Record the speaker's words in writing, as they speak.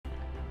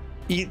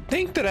You'd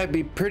think that I'd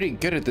be pretty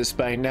good at this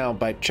by now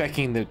by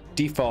checking the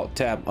default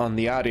tab on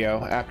the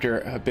audio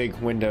after a big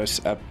Windows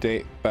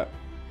update, but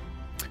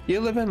you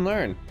live and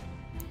learn.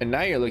 And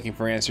now you're looking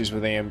for answers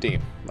with AMD.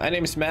 My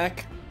name's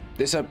Mac.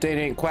 This update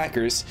ain't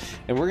quackers,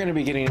 and we're going to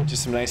be getting into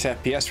some nice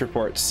FPS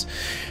reports.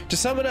 To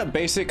sum it up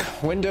basic,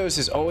 Windows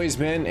has always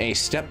been a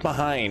step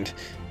behind,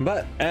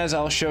 but as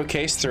I'll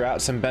showcase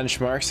throughout some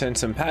benchmarks and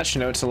some patch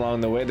notes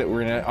along the way, that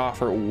we're going to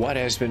offer what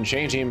has been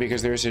changing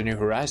because there's a new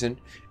horizon,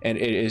 and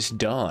it is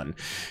dawn.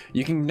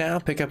 You can now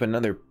pick up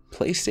another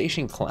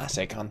PlayStation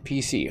Classic on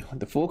PC.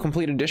 The full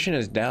complete edition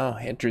has now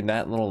entered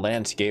that little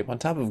landscape on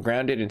top of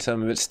grounded and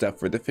some of its stuff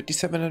for the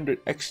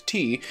 5700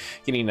 XT,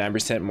 getting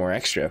 9% more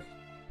extra.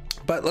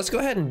 But let's go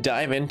ahead and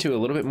dive into a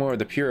little bit more of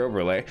the pure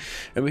overlay,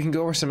 and we can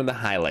go over some of the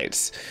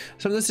highlights.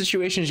 Some of the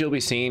situations you'll be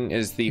seeing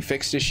is the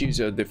fixed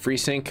issues of the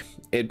FreeSync,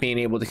 it being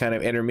able to kind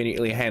of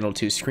intermittently handle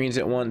two screens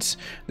at once,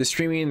 the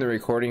streaming and the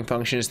recording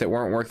functions that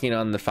weren't working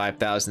on the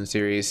 5000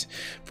 series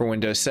for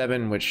Windows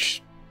 7,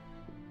 which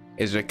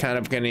is a kind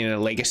of getting in a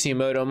legacy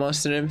mode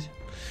almost in it.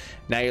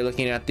 Now you're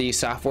looking at the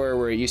software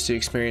where it used to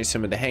experience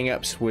some of the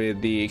hangups with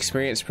the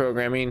experience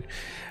programming,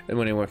 and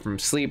when it went from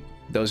sleep,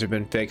 those have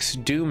been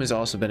fixed. Doom has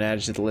also been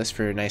added to the list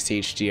for a nice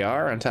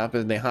HDR on top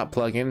of the hot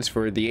plugins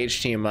for the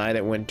HDMI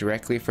that went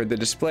directly for the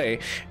display,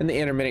 and the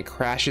intermittent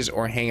crashes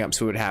or hangups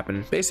would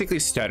happen, basically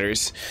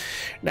stutters.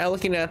 Now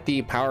looking at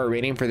the power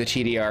rating for the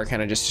TDR,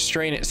 kind of just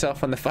destroying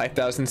itself on the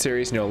 5000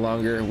 series no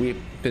longer.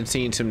 We've been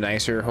seeing some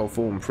nicer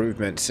hopeful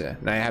improvements,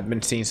 and I have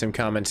been seeing some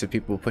comments of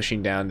people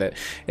pushing down that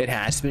it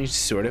has been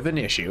sort of an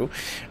issue,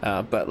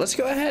 but let's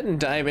go ahead and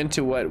dive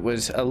into what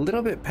was a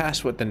little bit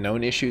past what the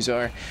known issues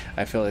are.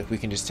 I feel like we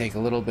can just take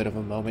a little bit of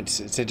a moment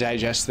to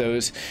digest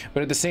those,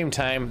 but at the same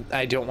time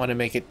I don't want to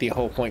make it the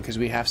whole point because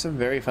we have some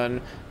very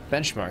fun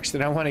benchmarks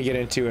that I want to get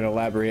into and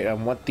elaborate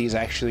on what these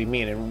actually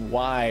mean and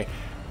why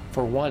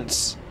for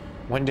once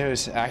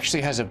Windows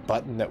actually has a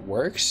button that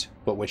works,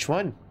 but which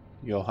one?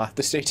 You'll have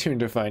to stay tuned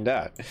to find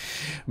out.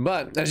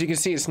 But as you can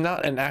see, it's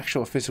not an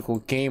actual physical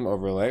game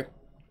overlay.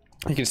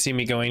 You can see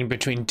me going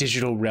between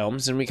digital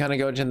realms, and we kind of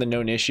go into the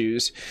known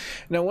issues.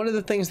 Now, one of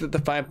the things that the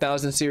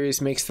 5000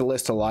 series makes the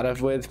list a lot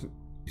of with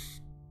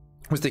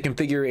was the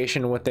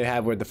configuration of what they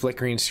have with the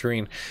flickering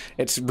screen.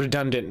 It's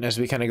redundant as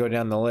we kind of go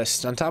down the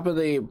list. On top of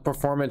the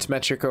performance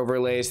metric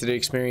overlays that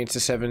experience the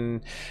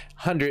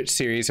 700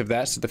 series of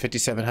that, so the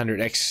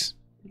 5700X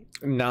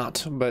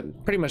not,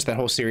 but pretty much that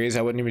whole series.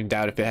 I wouldn't even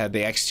doubt if it had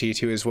the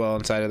XT2 as well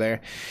inside of there.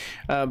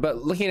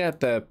 But looking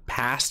at the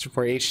past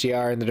for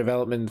HDR and the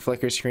development of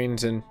flicker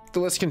screens, and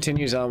the list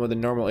continues on with the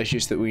normal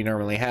issues that we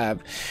normally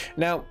have.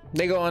 Now,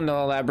 they go on to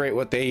elaborate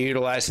what they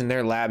utilize in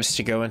their labs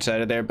to go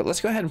inside of there, but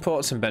let's go ahead and pull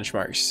out some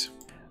benchmarks.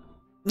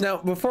 Now,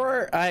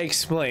 before I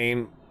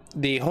explain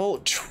the whole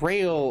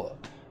trail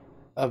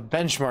of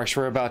benchmarks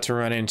we're about to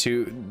run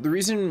into, the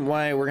reason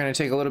why we're going to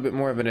take a little bit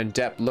more of an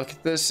in-depth look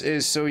at this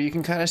is so you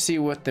can kind of see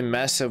what the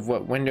mess of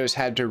what Windows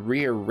had to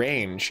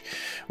rearrange.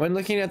 When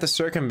looking at the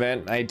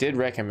circumvent, I did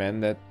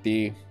recommend that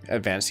the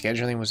advanced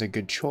scheduling was a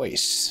good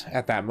choice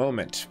at that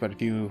moment, but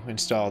if you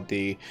installed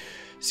the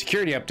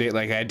security update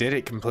like I did,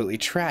 it completely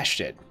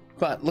trashed it.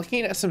 But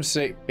looking at some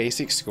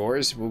basic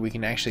scores, what we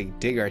can actually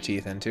dig our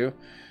teeth into.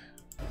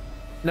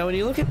 Now when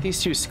you look at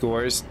these two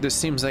scores, this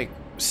seems like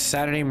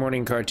Saturday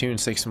morning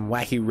cartoons, like some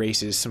wacky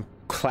races, some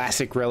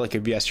classic relic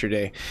of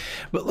yesterday.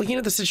 But looking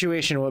at the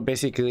situation, what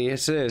basically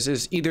it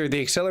is either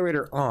the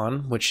accelerator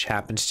on, which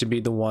happens to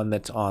be the one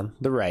that's on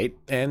the right,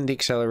 and the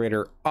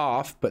accelerator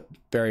off, but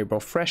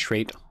variable fresh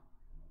rate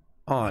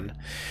on.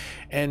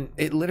 And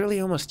it literally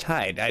almost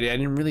tied. I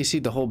didn't really see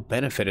the whole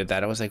benefit of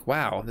that. I was like,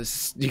 wow,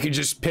 this, you could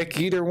just pick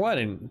either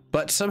one.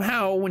 But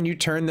somehow when you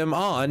turn them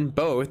on,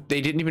 both, they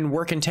didn't even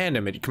work in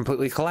tandem. It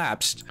completely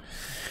collapsed.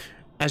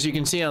 As you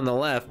can see on the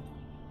left,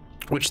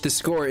 which the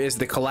score is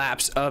the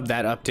collapse of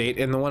that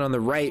update, and the one on the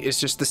right is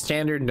just the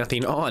standard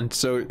nothing on.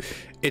 So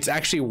it's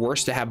actually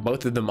worse to have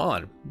both of them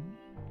on.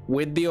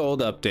 With the old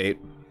update,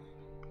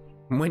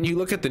 when you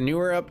look at the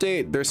newer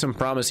update, there's some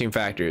promising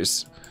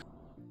factors.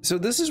 So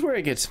this is where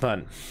it gets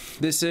fun.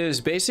 This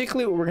is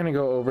basically what we're going to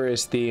go over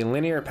is the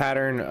linear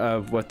pattern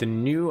of what the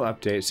new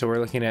update. So we're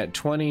looking at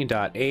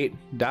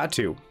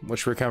 20.8.2,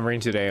 which we're covering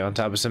today on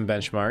top of some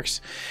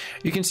benchmarks.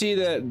 You can see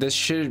that this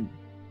should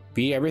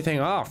be everything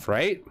off,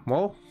 right?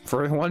 Well,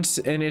 for once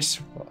in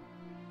its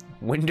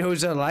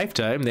Windows a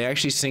lifetime, they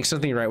actually sync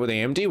something right with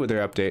AMD with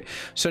their update.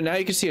 So now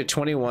you can see a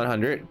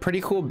 2100,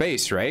 pretty cool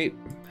base, right?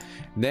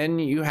 Then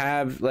you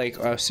have like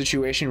a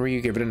situation where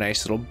you give it a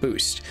nice little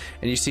boost,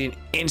 and you see an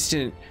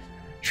instant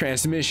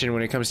transmission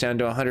when it comes down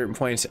to 100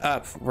 points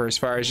up for as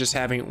far as just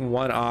having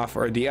one off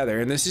or the other.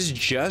 And this is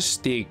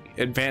just the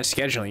advanced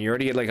scheduling. You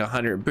already get like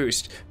 100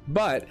 boost,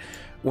 but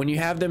when you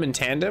have them in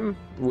tandem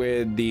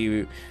with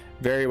the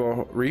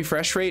variable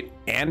refresh rate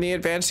and the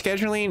advanced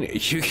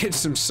scheduling, you get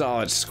some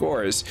solid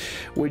scores.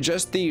 With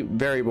just the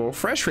variable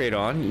refresh rate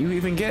on, you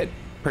even get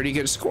pretty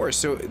good scores.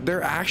 So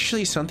they're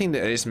actually something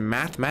that is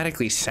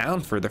mathematically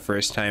sound for the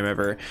first time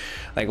ever.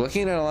 Like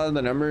looking at a lot of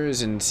the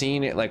numbers and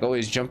seeing it like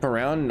always jump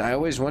around, I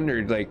always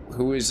wondered like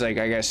who was like,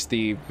 I guess,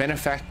 the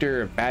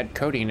benefactor of bad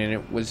coding, and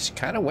it was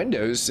kind of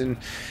Windows. And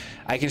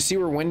I can see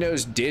where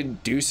Windows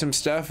did do some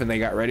stuff and they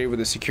got ready with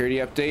a security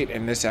update,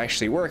 and this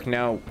actually worked.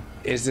 Now,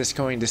 is this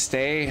going to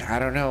stay? I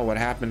don't know what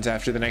happens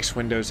after the next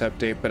Windows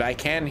update, but I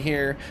can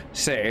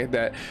say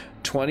that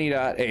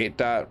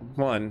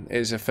 20.8.1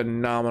 is a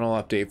phenomenal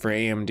update for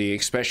AMD,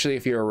 especially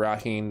if you're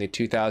rocking the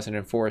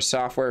 2004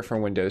 software for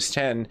Windows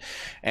 10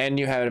 and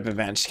you have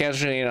advanced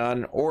scheduling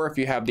on, or if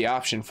you have the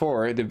option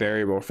for the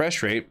variable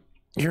refresh rate.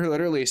 You're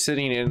literally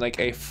sitting in like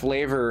a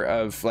flavor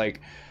of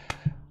like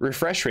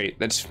refresh rate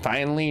that's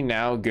finally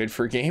now good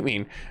for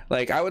gaming.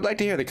 Like, I would like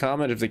to hear the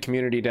comment of the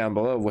community down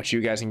below of what you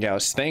guys and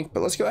gals think,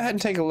 but let's go ahead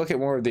and take a look at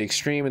more of the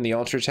extreme and the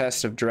ultra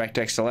test of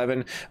DirectX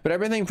 11. But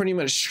everything pretty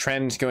much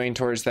trends going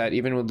towards that,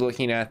 even with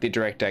looking at the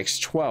DirectX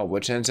 12,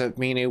 which ends up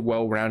being a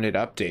well-rounded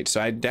update.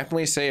 So I'd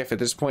definitely say if at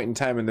this point in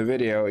time in the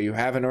video you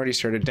haven't already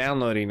started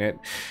downloading it,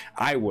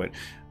 I would.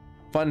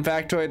 Fun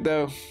factoid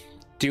though,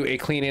 do a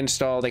clean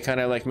install. They kind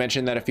of like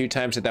mentioned that a few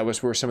times, that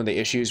was where some of the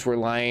issues were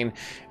lying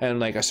and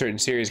like a certain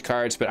series of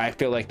cards, but I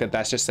feel like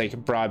that's just like a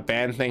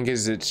broadband thing,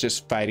 because it's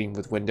just fighting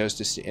with Windows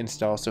to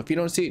install. So if you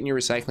don't see it in your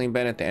recycling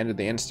bin at the end of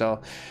the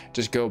install,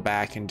 just go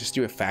back and just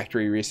do a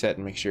factory reset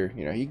and make sure,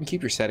 you know, you can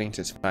keep your settings,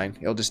 it's fine.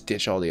 It'll just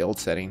ditch all the old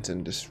settings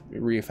and just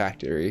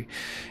refactory.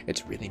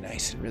 It's really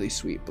nice and really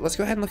sweet. But let's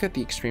go ahead and look at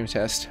the extreme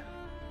test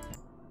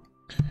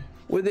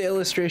with the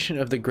illustration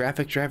of the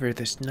graphic driver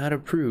that's not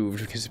approved,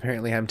 because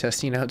apparently I'm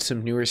testing out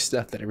some newer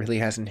stuff that really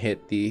hasn't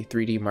hit the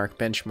 3D Mark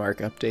benchmark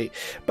update,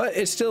 but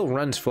it still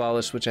runs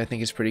flawless, which I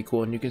think is pretty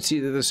cool. And you can see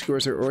that the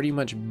scores are already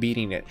much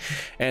beating it.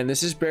 And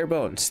this is bare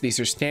bones. These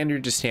are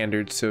standard to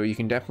standard, so you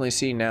can definitely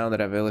see now that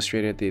I've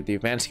illustrated the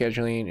advanced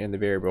scheduling and the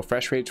variable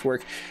refresh rates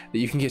work, that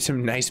you can get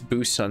some nice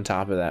boosts on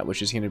top of that,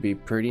 which is going to be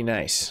pretty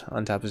nice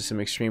on top of some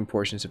extreme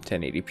portions of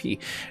 1080p.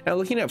 Now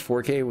looking at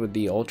 4K with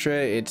the Ultra,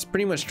 it's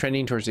pretty much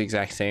trending towards the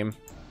exact same,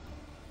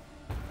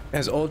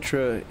 as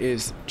Ultra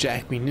is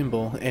Jack Me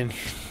Nimble and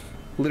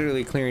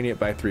literally clearing it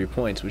by 3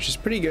 points, which is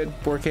pretty good.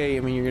 4K, I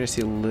mean, you're going to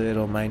see a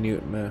little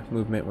minute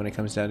movement when it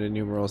comes down to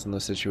numerals in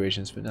those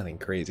situations, but nothing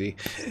crazy.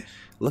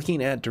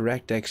 Looking at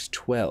DirectX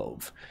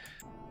 12,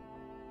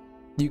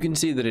 you can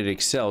see that it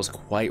excels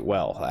quite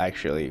well,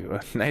 actually. A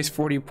nice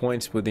 40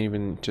 points with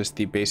even just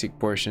the basic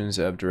portions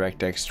of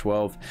DirectX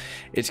 12.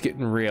 It's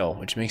getting real,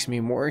 which makes me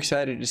more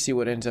excited to see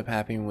what ends up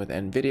happening with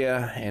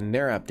NVIDIA and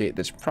their update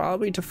that's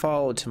probably to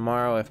follow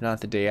tomorrow, if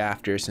not the day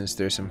after, since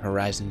there's some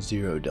Horizon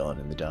Zero Dawn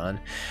in the dawn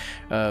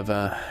of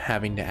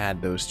having to add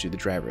those to the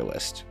driver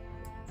list.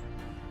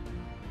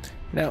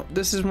 Now,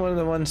 this is one of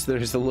the ones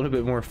that is a little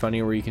bit more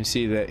funny, where you can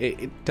see that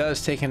it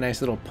does take a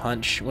nice little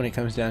punch when it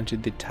comes down to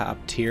the top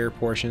tier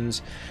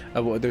portions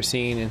of what they're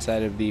seeing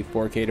inside of the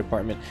 4K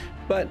department.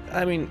 But,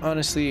 I mean,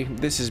 honestly,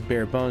 this is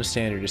bare bones,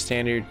 standard to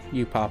standard.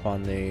 You pop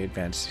on the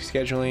advanced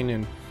scheduling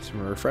and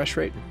some refresh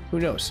rate, who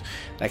knows?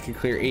 That could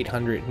clear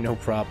 800, no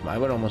problem. I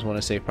would almost want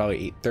to say probably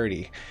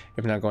 830,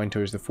 if not going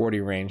towards the 40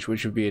 range,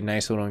 which would be a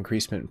nice little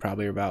increasement,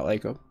 probably about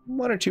like a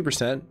 1 or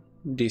 2%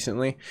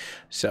 decently.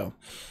 So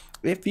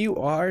if you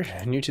are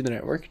new to the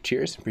network,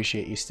 cheers.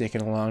 Appreciate you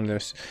sticking along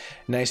this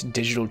nice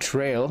digital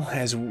trail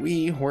as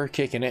we were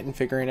kicking it and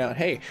figuring out,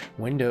 hey,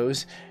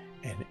 Windows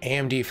and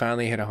AMD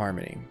finally hit a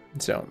harmony.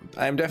 So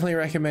I'm definitely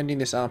recommending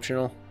this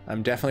optional.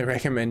 I'm definitely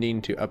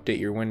recommending to update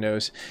your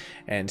Windows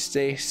and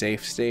stay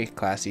safe, stay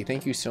classy.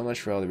 Thank you so much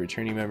for all the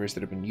returning members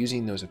that have been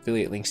using those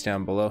affiliate links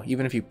down below.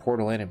 Even if you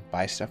portal in and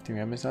buy stuff through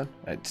Amazon,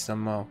 it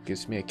somehow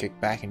gives me a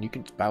kickback, and you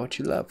can buy what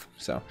you love.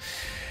 So,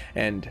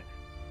 and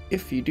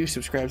if you do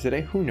subscribe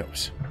today, who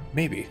knows?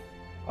 Maybe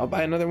I'll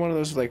buy another one of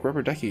those like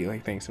rubber ducky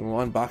like things, and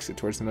we'll unbox it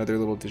towards another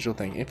little digital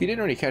thing. If you didn't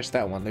already catch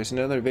that one, there's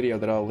another video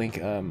that I'll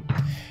link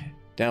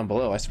down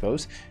below, I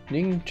suppose, and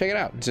you can check it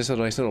out. It's just a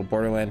nice little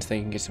Borderlands thing.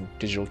 You can get some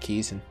digital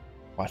keys and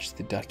watch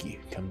the ducky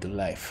come to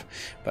life.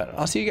 But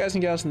I'll see you guys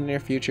and gals in the near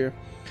future,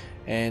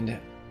 and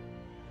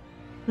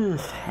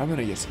I'm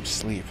gonna get some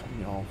sleep.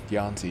 You know,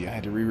 Yonsy, I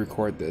had to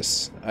re-record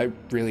this. I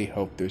really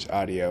hope there's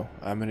audio.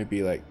 I'm gonna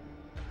be like,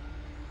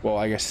 well,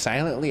 I guess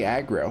silently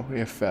aggro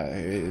if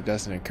it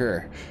doesn't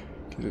occur,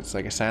 because it's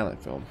like a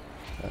silent film.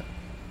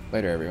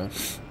 Later, everyone.